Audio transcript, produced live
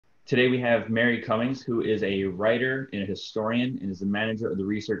Today we have Mary Cummings, who is a writer and a historian and is the manager of the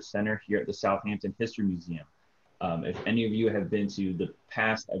Research Center here at the Southampton History Museum. If any of you have been to the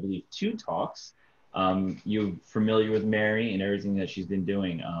past, I believe, two talks, you're familiar with Mary and everything that she's been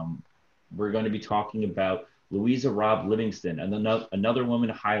doing. We're going to be talking about Louisa Robb Livingston, and another woman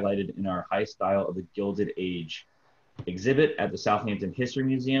highlighted in our High Style of the Gilded Age exhibit at the Southampton History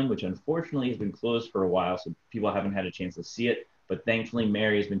Museum, which unfortunately has been closed for a while, so people haven't had a chance to see it. But thankfully,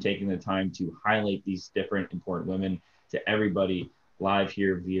 Mary has been taking the time to highlight these different important women to everybody live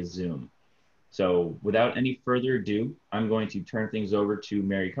here via Zoom. So without any further ado, I'm going to turn things over to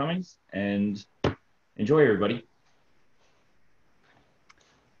Mary Cummings, and enjoy, everybody.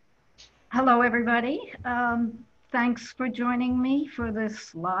 Hello, everybody. Thanks for joining me for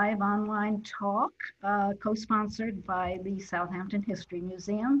this live online talk, co-sponsored by the Southampton History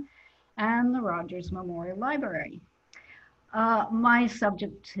Museum and the Rogers Memorial Library. My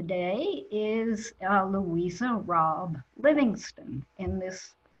subject today is Louisa Robb Livingston in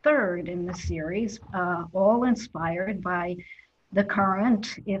this third in the series, all inspired by the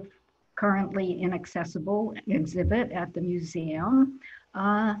current, if currently inaccessible, exhibit at the museum,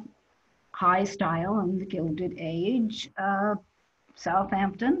 High Style and the Gilded Age,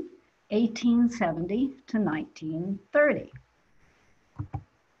 Southampton, 1870 to 1930.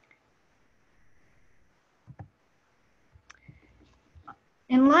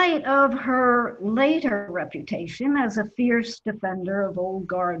 In light of her later reputation as a fierce defender of old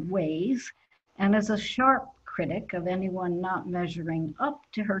guard ways and as a sharp critic of anyone not measuring up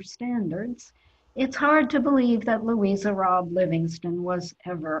to her standards, it's hard to believe that Louisa Robb Livingston was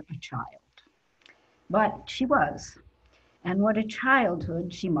ever a child. But she was, and what a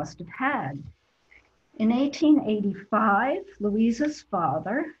childhood she must have had. In 1885, Louisa's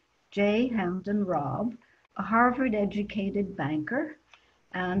father, J. Hamden Robb, a Harvard-educated banker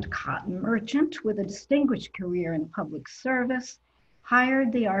and cotton merchant with a distinguished career in public service, hired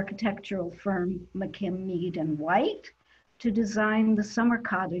the architectural firm McKim, Mead and White to design the summer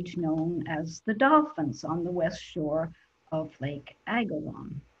cottage known as the Dolphins on the west shore of Lake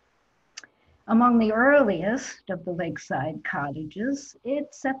Agawam. Among the earliest of the lakeside cottages,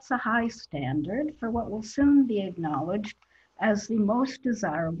 it sets a high standard for what will soon be acknowledged as the most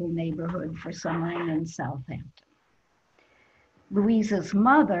desirable neighborhood for summering in Southampton. Louisa's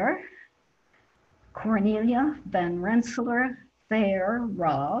mother, Cornelia Van Rensselaer Thayer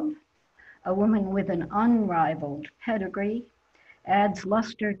Robb, a woman with an unrivaled pedigree, adds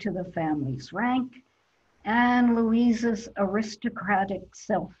luster to the family's rank, and Louisa's aristocratic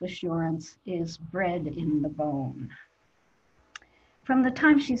self-assurance is bred in the bone. From the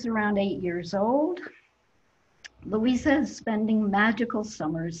time she's around 8 years old, Louisa is spending magical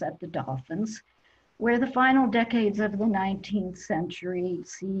summers at the Dolphins, where the final decades of the 19th century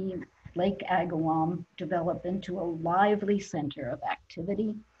see Lake Agawam develop into a lively center of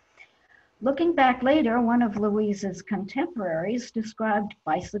activity. Looking back later, one of Louisa's contemporaries described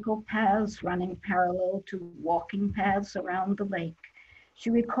bicycle paths running parallel to walking paths around the lake. She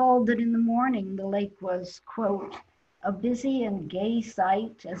recalled that in the morning, the lake was, quote, a busy and gay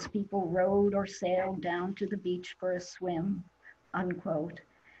sight as people rowed or sailed down to the beach for a swim, unquote.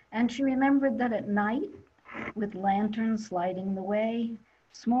 And she remembered that at night, with lanterns lighting the way,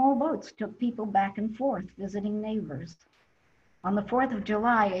 small boats took people back and forth visiting neighbors. On the 4th of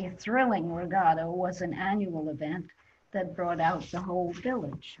July, a thrilling regatta was an annual event that brought out the whole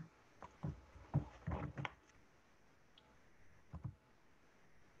village.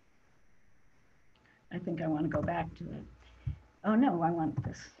 I think I want to go back to it. Oh no, I want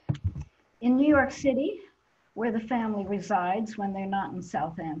this. In New York City, where the family resides when they're not in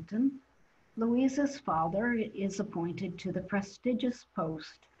Southampton, Louisa's father is appointed to the prestigious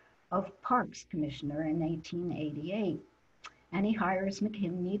post of Parks Commissioner in 1888. And he hires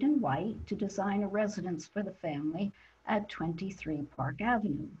McKim, Mead and White to design a residence for the family at 23 Park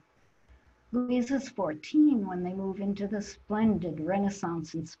Avenue. Louisa's 14 when they move into the splendid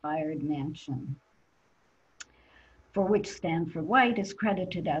Renaissance-inspired mansion, for which Stanford White is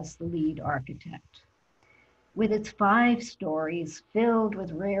credited as the lead architect. With its 5 stories filled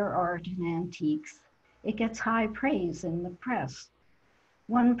with rare art and antiques, it gets high praise in the press.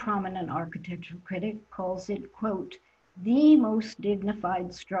 One prominent architectural critic calls it, quote, the most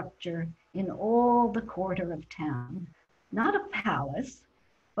dignified structure in all the quarter of town, not a palace,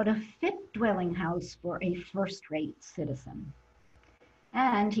 but a fit dwelling house for a first-rate citizen.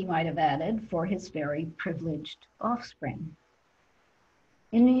 And he might have added, for his very privileged offspring.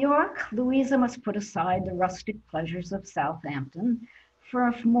 In New York, Louisa must put aside the rustic pleasures of Southampton for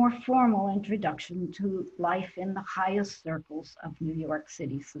a more formal introduction to life in the highest circles of New York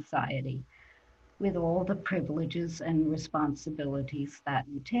City society, with all the privileges and responsibilities that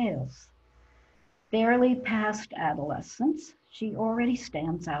entails. Barely past adolescence, she already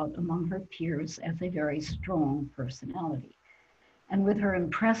stands out among her peers as a very strong personality. And with her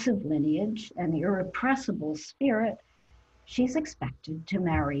impressive lineage and irrepressible spirit, she's expected to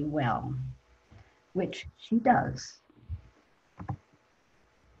marry well, which she does.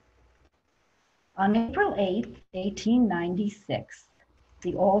 On April 8, 1896,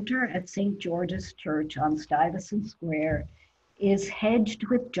 the altar at St. George's Church on Stuyvesant Square is hedged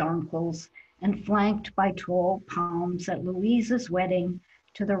with jonquils and flanked by tall palms at Louisa's wedding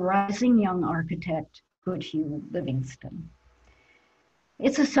to the rising young architect, Goodhue Livingston.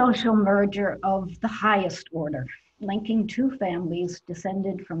 It's a social merger of the highest order, linking two families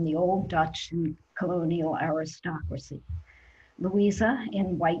descended from the old Dutch and colonial aristocracy. Louisa,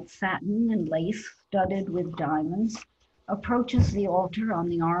 in white satin and lace studded with diamonds, approaches the altar on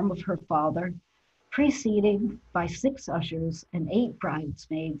the arm of her father, preceded by 6 ushers and 8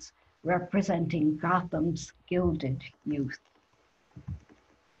 bridesmaids representing Gotham's gilded youth.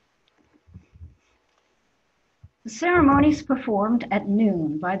 The ceremony is performed at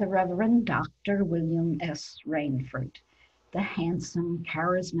noon by the Reverend Dr. William S. Rainford, the handsome,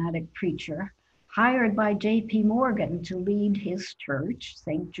 charismatic preacher hired by J.P. Morgan to lead his church,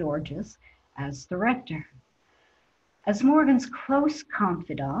 St. George's, as the rector. As Morgan's close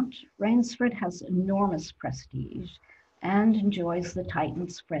confidant, Rainsford has enormous prestige and enjoys the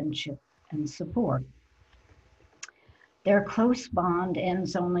Titans' friendship and support. Their close bond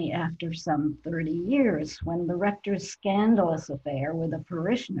ends only after some 30 years, when the rector's scandalous affair with a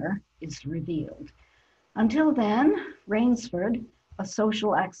parishioner is revealed. Until then, Rainsford, a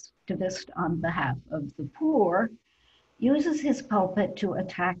social activist on behalf of the poor, uses his pulpit to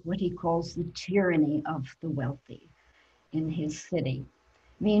attack what he calls the tyranny of the wealthy in his city.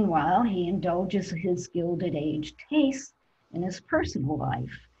 Meanwhile, he indulges his Gilded Age tastes in his personal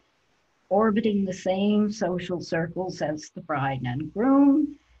life, orbiting the same social circles as the bride and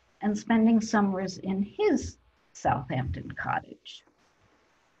groom, and spending summers in his Southampton cottage.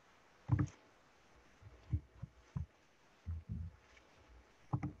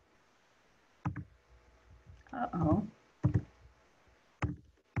 Uh-oh.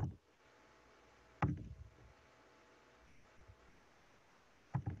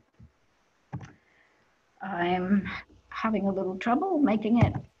 I'm having a little trouble making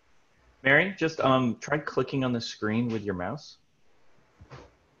it. Mary, just try clicking on the screen with your mouse.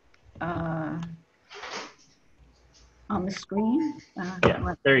 On the screen?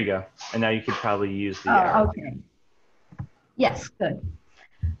 Yeah, there you go. And now you could probably use the arrow. Okay. Yes, good.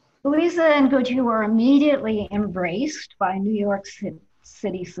 Louisa and Goodhue were immediately embraced by New York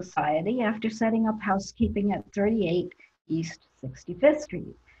City society after setting up housekeeping at 38 East 65th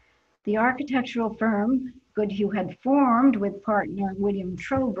Street. The architectural firm Goodhue had formed with partner William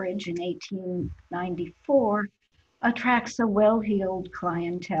Trowbridge in 1894 attracts a well-heeled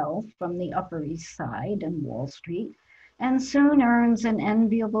clientele from the Upper East Side and Wall Street, and soon earns an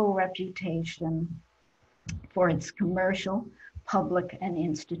enviable reputation for its commercial, public, and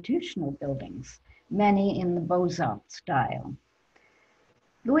institutional buildings, many in the Beaux-Arts style.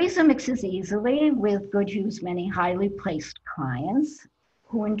 Louisa mixes easily with Goodhue's many highly placed clients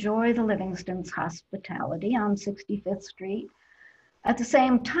who enjoy the Livingstons' hospitality on 65th Street. At the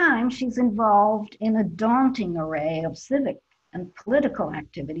same time, she's involved in a daunting array of civic and political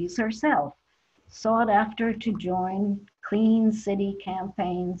activities herself, sought after to join clean city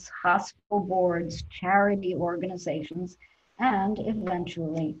campaigns, hospital boards, charity organizations, and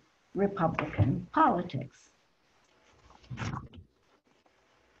eventually Republican politics.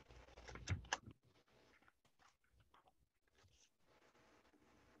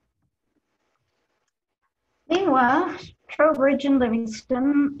 Meanwhile, Trowbridge and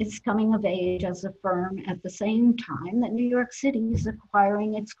Livingston is coming of age as a firm at the same time that New York City is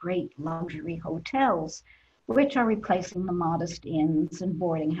acquiring its great luxury hotels, which are replacing the modest inns and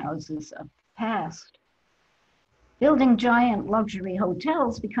boarding houses of the past. Building giant luxury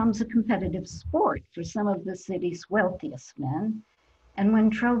hotels becomes a competitive sport for some of the city's wealthiest men, and when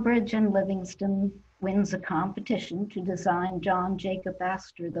Trowbridge and Livingston wins a competition to design John Jacob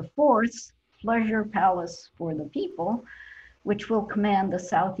Astor IV's Pleasure Palace for the People, which will command the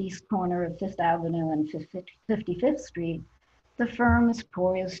southeast corner of Fifth Avenue and 55th Street, the firm is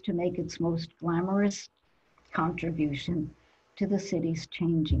poised to make its most glamorous contribution to the city's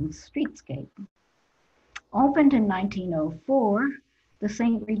changing streetscape. Opened in 1904, the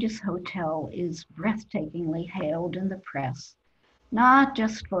St. Regis Hotel is breathtakingly hailed in the press not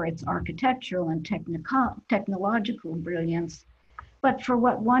just for its architectural and technological brilliance, but for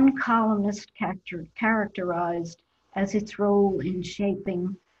what one columnist characterized as its role in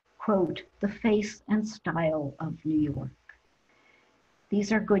shaping, quote, the face and style of New York.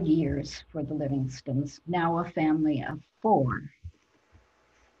 These are good years for the Livingstons, now a family of 4.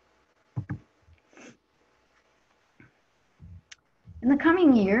 In the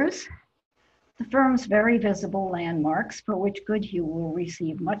coming years, the firm's very visible landmarks, for which Goodhue will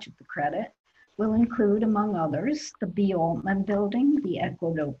receive much of the credit, will include, among others, the B. Altman Building, the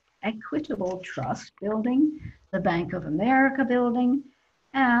Equitable Trust Building, the Bank of America Building,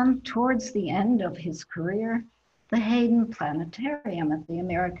 and towards the end of his career, the Hayden Planetarium at the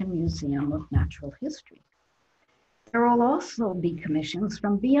American Museum of Natural History. There will also be commissions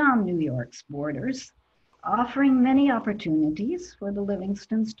from beyond New York's borders, offering many opportunities for the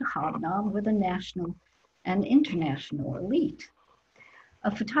Livingstons to hobnob with a national and international elite.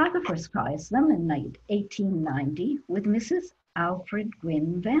 A photographer spies them in 1890 with Mrs. Alfred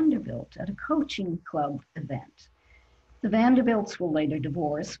Gwynne Vanderbilt at a coaching club event. The Vanderbilts will later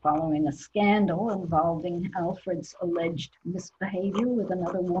divorce following a scandal involving Alfred's alleged misbehavior with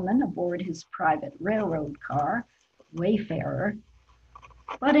another woman aboard his private railroad car, Wayfarer.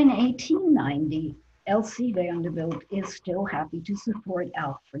 But in 1890, Elsie Vanderbilt is still happy to support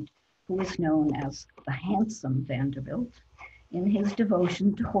Alfred, who is known as the handsome Vanderbilt, in his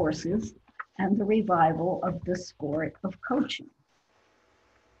devotion to horses and the revival of the sport of coaching.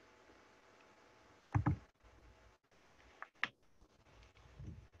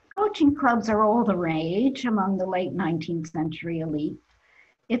 Coaching clubs are all the rage among the late 19th century elite.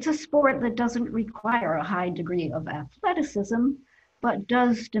 It's a sport that doesn't require a high degree of athleticism, but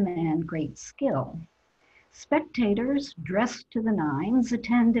does demand great skill. Spectators, dressed to the nines,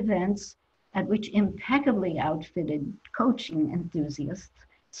 attend events at which impeccably outfitted coaching enthusiasts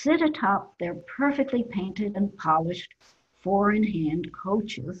sit atop their perfectly painted and polished four-in-hand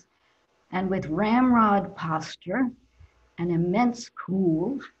coaches, and with ramrod posture and immense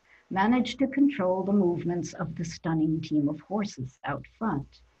cool, manage to control the movements of the stunning team of horses out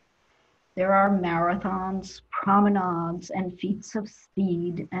front. There are marathons, promenades, and feats of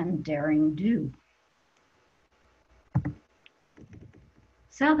speed and daring do.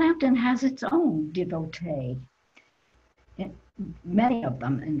 Southampton has its own devotee, many of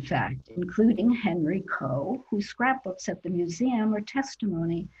them, in fact, including Henry Coe, whose scrapbooks at the museum are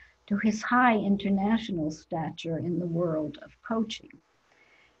testimony to his high international stature in the world of coaching.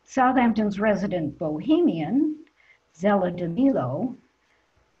 Southampton's resident bohemian, Zella de Milo,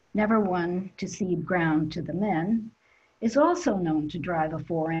 never one to cede ground to the men, is also known to drive a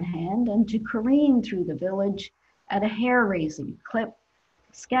four-in-hand and to careen through the village at a hair-raising clip,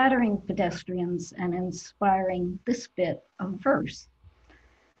 scattering pedestrians and inspiring this bit of verse.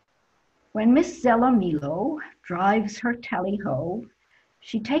 When Miss Zella Milo drives her tally-ho,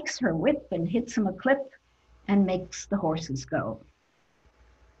 she takes her whip and hits him a clip and makes the horses go.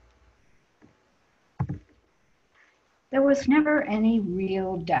 There was never any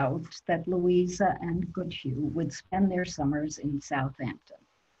real doubt that Louisa and Goodhue would spend their summers in Southampton.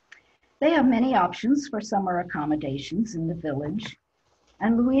 They have many options for summer accommodations in the village,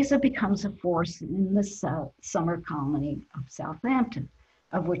 and Louisa becomes a force in the summer colony of Southampton,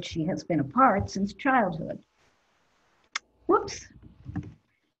 of which she has been a part since childhood. Whoops,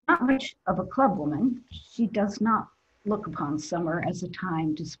 not much of a clubwoman, she does not look upon summer as a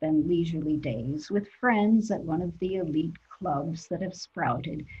time to spend leisurely days with friends at one of the elite clubs that have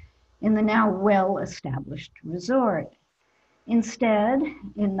sprouted in the now well-established resort. Instead,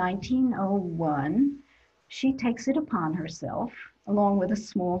 in 1901, she takes it upon herself, along with a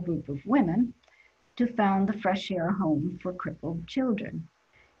small group of women, to found the Fresh Air Home for Crippled Children.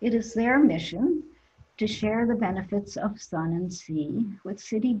 It is their mission to share the benefits of sun and sea with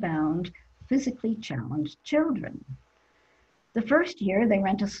city-bound, physically challenged children. The first year, they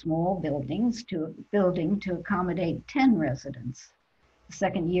rent a small building to accommodate 10 residents. The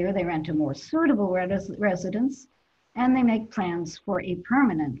second year, they rent a more suitable residence, and they make plans for a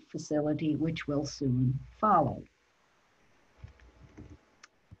permanent facility, which will soon follow.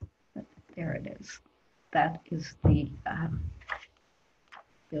 There it is. That is the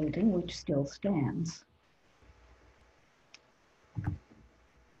building which still stands.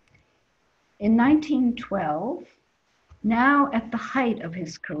 In 1912, now at the height of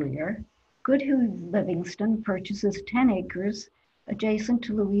his career, Goodhue Livingston purchases 10 acres adjacent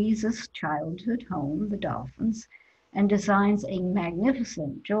to Louisa's childhood home, the Dolphins, and designs a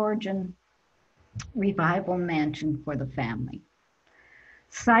magnificent Georgian revival mansion for the family.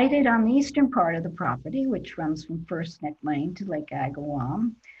 Sited on the eastern part of the property, which runs from First Neck Lane to Lake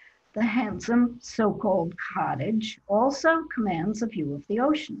Agawam, the handsome so-called cottage also commands a view of the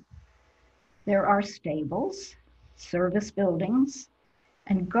ocean. There are stables, service buildings,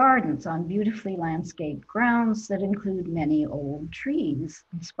 and gardens on beautifully landscaped grounds that include many old trees,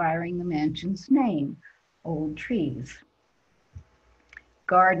 inspiring the mansion's name, Old Trees.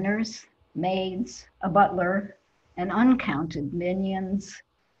 Gardeners, maids, a butler, and uncounted minions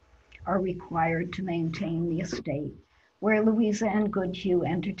are required to maintain the estate, where Louisa and Goodhue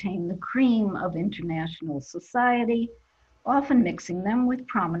entertain the cream of international society, often mixing them with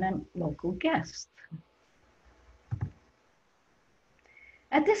prominent local guests.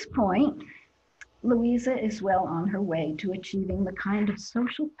 At this point, Louisa is well on her way to achieving the kind of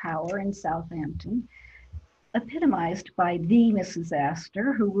social power in Southampton epitomized by the Mrs.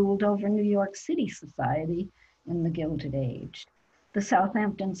 Astor, who ruled over New York City society in the Gilded Age. The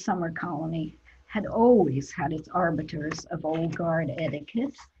Southampton summer colony had always had its arbiters of old guard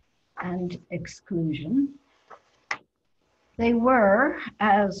etiquette and exclusion. They were,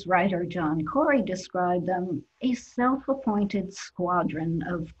 as writer John Corey described them, a self-appointed squadron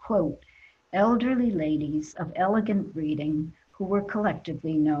of, quote, elderly ladies of elegant breeding who were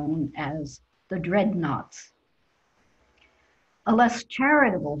collectively known as the Dreadnoughts. A less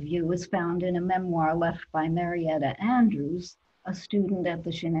charitable view is found in a memoir left by Marietta Andrews, a student at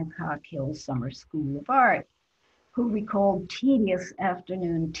the Shinnecock Hills Summer School of Art, who recalled tedious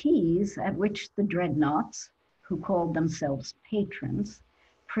afternoon teas at which the Dreadnoughts, who called themselves patrons,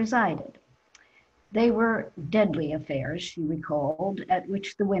 presided. They were deadly affairs, she recalled, at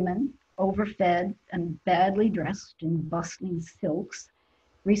which the women, overfed and badly dressed in bustling silks,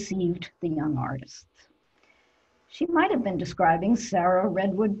 received the young artists. She might have been describing Sarah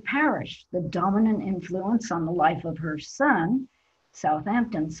Redwood Parrish, the dominant influence on the life of her son,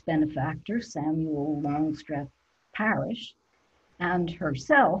 Southampton's benefactor, Samuel Longstreth Parrish, and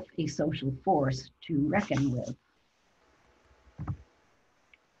herself a social force to reckon with.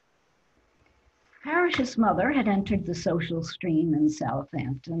 Parrish's mother had entered the social stream in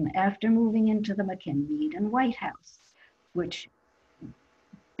Southampton after moving into the McKinley and White House, which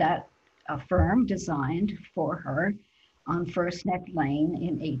that a firm designed for her on First Neck Lane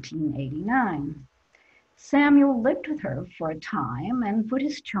in 1889. Samuel lived with her for a time and put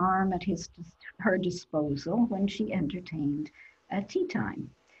his charm at her disposal when she entertained at tea time,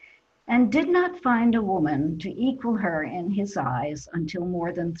 and did not find a woman to equal her in his eyes until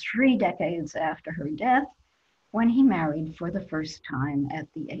more than 3 decades after her death, when he married for the first time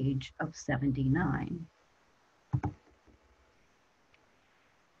at the age of 79.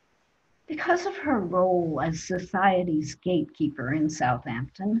 Because of her role as society's gatekeeper in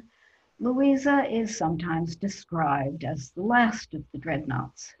Southampton, Louisa is sometimes described as the last of the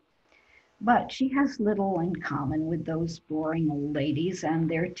Dreadnoughts. But she has little in common with those boring old ladies and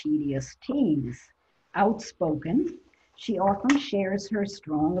their tedious teas. Outspoken, she often shares her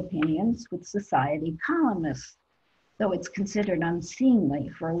strong opinions with society columnists, though it's considered unseemly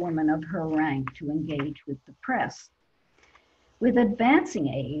for a woman of her rank to engage with the press. With advancing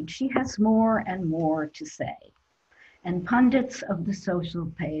age, she has more and more to say, and pundits of the social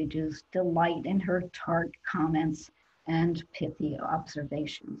pages delight in her tart comments and pithy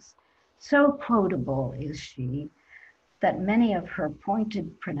observations. So quotable is she that many of her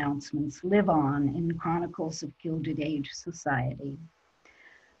pointed pronouncements live on in chronicles of Gilded Age society.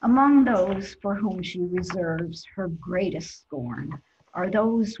 Among those for whom she reserves her greatest scorn are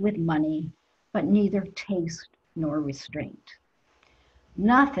those with money, but neither taste nor restraint.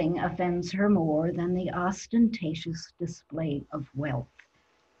 Nothing offends her more than the ostentatious display of wealth,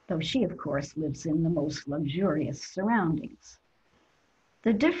 though she, of course, lives in the most luxurious surroundings.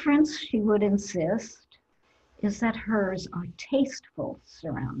 The difference, she would insist, is that hers are tasteful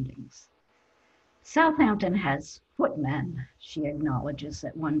surroundings. Southampton has footmen, she acknowledges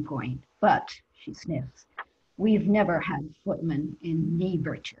at one point, but, she sniffs, we've never had footmen in knee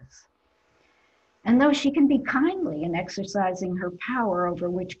breeches. And though she can be kindly in exercising her power over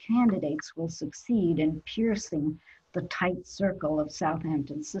which candidates will succeed in piercing the tight circle of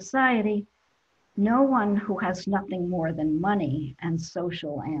Southampton society, no one who has nothing more than money and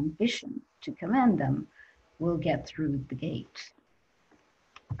social ambition to commend them will get through the gate.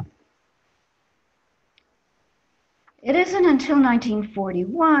 It isn't until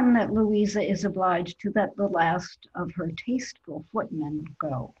 1941 that Louisa is obliged to let the last of her tasteful footmen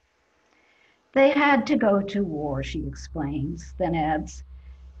go. They had to go to war, she explains, then adds,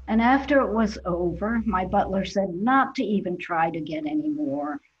 and after it was over, my butler said not to even try to get any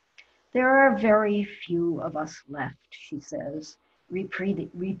more. There are very few of us left, she says,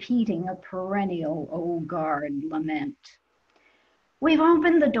 repeating a perennial old guard lament. We've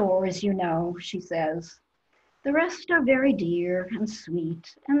opened the doors, you know, she says. The rest are very dear and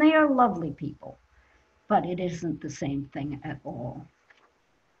sweet, and they are lovely people, but it isn't the same thing at all.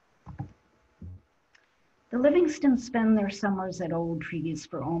 The Livingstons spend their summers at Old Trees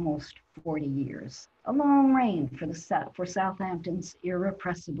for almost 40 years, a long reign for Southampton's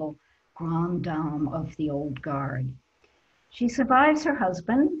irrepressible grande dame of the old guard. She survives her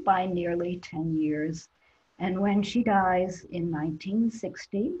husband by nearly 10 years, and when she dies in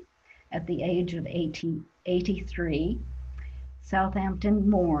 1960, at the age of 83, Southampton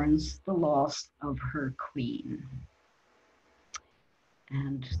mourns the loss of her queen.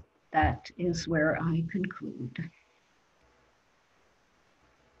 And that is where I conclude.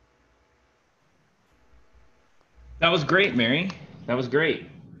 That was great, Mary. That was great.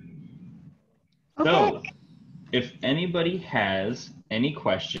 Okay. So, if anybody has any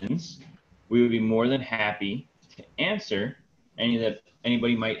questions, we would be more than happy to answer any that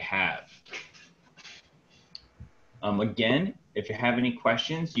anybody might have. Again, if you have any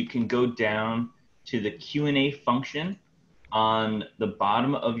questions, you can go down to the Q&A function on the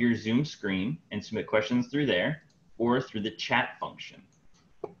bottom of your Zoom screen and submit questions through there or through the chat function.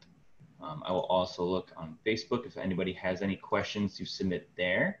 I will also look on Facebook if anybody has any questions to submit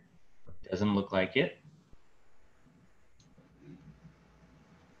there. Doesn't look like it.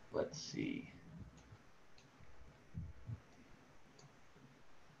 Let's see.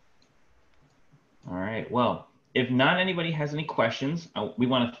 All right, well, if not anybody has any questions, we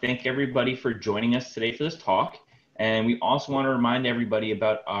want to thank everybody for joining us today for this talk. And we also want to remind everybody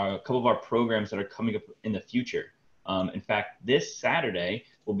about a couple of our programs that are coming up in the future. In fact, this Saturday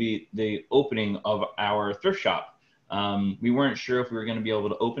will be the opening of our thrift shop. We weren't sure if we were going to be able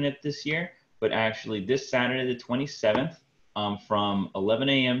to open it this year, but actually this Saturday, the 27th, from 11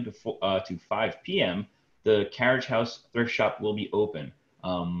 a.m. to 5 p.m., the Carriage House thrift shop will be open.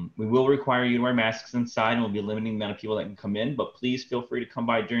 We will require you to wear masks inside, and we'll be limiting the amount of people that can come in, but please feel free to come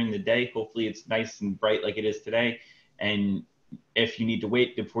by during the day. Hopefully it's nice and bright like it is today. And if you need to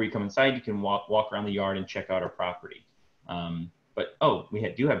wait before you come inside, you can walk around the yard and check out our property.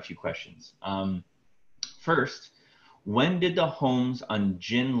 We do have a few questions. First, when did the homes on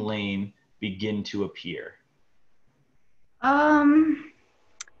Gin Lane begin to appear?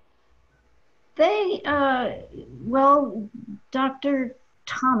 Dr.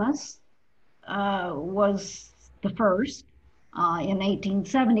 Thomas was the first in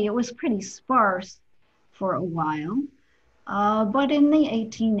 1870. It was pretty sparse for a while, but in the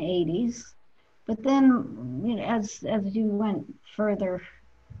 1880s, but then, you know, as you went further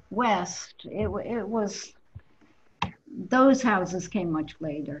west, it was, those houses came much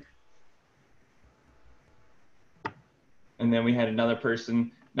later. And then we had another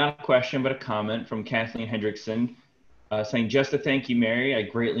person, not a question, but a comment from Kathleen Hendrickson, saying, just to thank you, Mary, I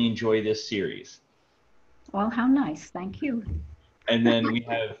greatly enjoy this series. Well, how nice, thank you. And then we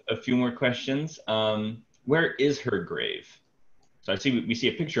have a few more questions. Where is her grave? So we see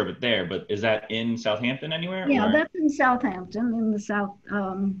a picture of it there, but is that in Southampton anywhere? Yeah, or? That's in Southampton, in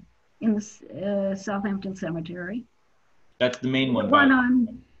the Southampton Cemetery. That's the main one.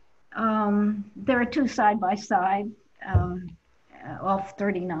 There are two side by side off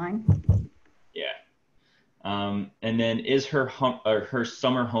 39. Yeah. And then is her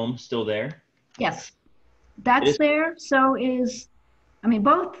summer home still there? Yes, that's there. So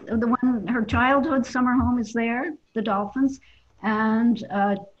both the one, her childhood summer home is there, the Dolphins, and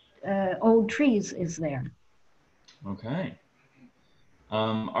Old Trees is there. Okay.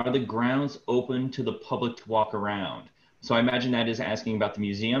 Are the grounds open to the public to walk around? So I imagine that is asking about the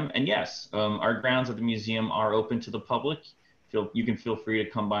museum. And yes, our grounds at the museum are open to the public. You can feel free to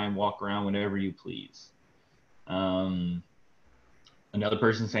come by and walk around whenever you please. Another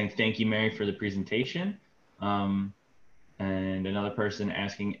person saying, thank you, Mary, for the presentation. And another person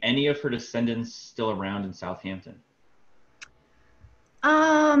asking, any of her descendants still around in Southampton?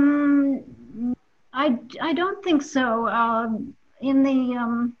 I don't think so. In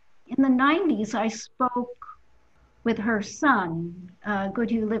the 90s, I spoke with her son,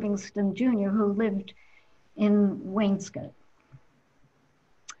 Goodhue Livingston Jr., who lived in Wainscott.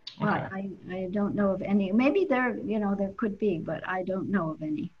 Okay. I don't know of any. Maybe there could be, but I don't know of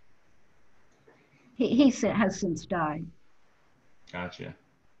any. He has since died. Gotcha.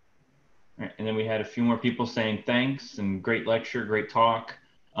 All right. And then we had a few more people saying thanks and great lecture, great talk.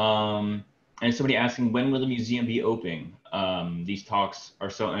 And somebody asking, when will the museum be opening? These talks are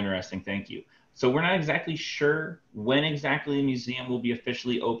so interesting. Thank you. So we're not exactly sure when exactly the museum will be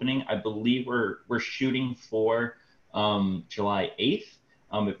officially opening. I believe we're shooting for July 8th.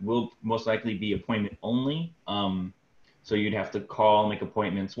 It will most likely be appointment only. So you'd have to call, make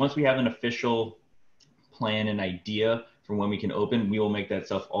appointments. Once we have an official plan and idea for when we can open, we will make that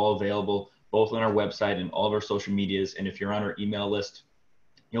stuff all available, both on our website and all of our social medias. And if you're on our email list,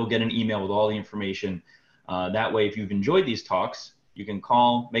 you'll get an email with all the information. That way, if you've enjoyed these talks, you can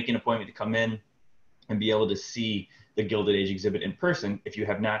call, make an appointment to come in and be able to see the Gilded Age exhibit in person if you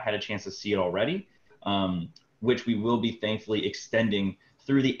have not had a chance to see it already, which we will be thankfully extending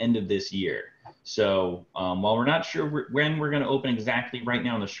through the end of this year. So while we're not sure when we're going to open exactly right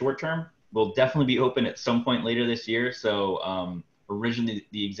now in the short term, we'll definitely be open at some point later this year. So originally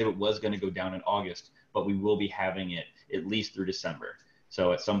the exhibit was going to go down in August, but we will be having it at least through December.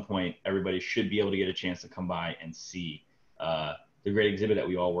 So at some point, everybody should be able to get a chance to come by and see the great exhibit that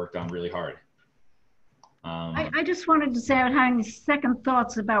we all worked on really hard. I just wanted to say I'm having second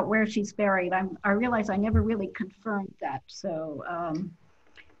thoughts about where she's buried. I realize I never really confirmed that. So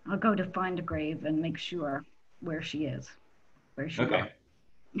I'll go to find a grave and make sure where she is, where she okay.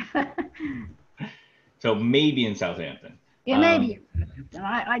 So maybe in Southampton. It may be.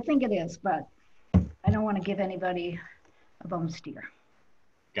 I think it is, but I don't want to give anybody a bum steer.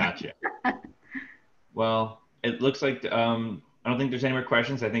 Gotcha. Well, it looks like I don't think there's any more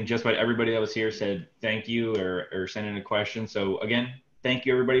questions. I think just about everybody that was here said thank you or sent in a question. So again, thank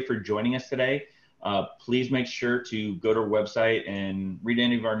you everybody for joining us today. Please make sure to go to our website and read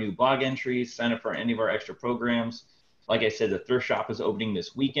any of our new blog entries, sign up for any of our extra programs. Like I said, the thrift shop is opening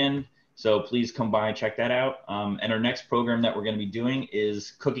this weekend. So please come by and check that out. And our next program that we're going to be doing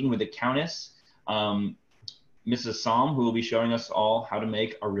is Cooking with the Countess. Mrs. Psalm, who will be showing us all how to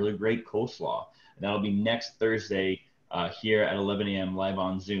make a really great coleslaw. And that'll be next Thursday here at 11 a.m. live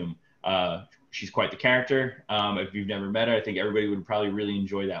on Zoom. She's quite the character. If you've never met her, I think everybody would probably really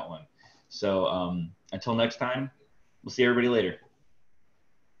enjoy that one. So until next time, we'll see everybody later.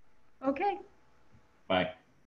 Okay. Bye.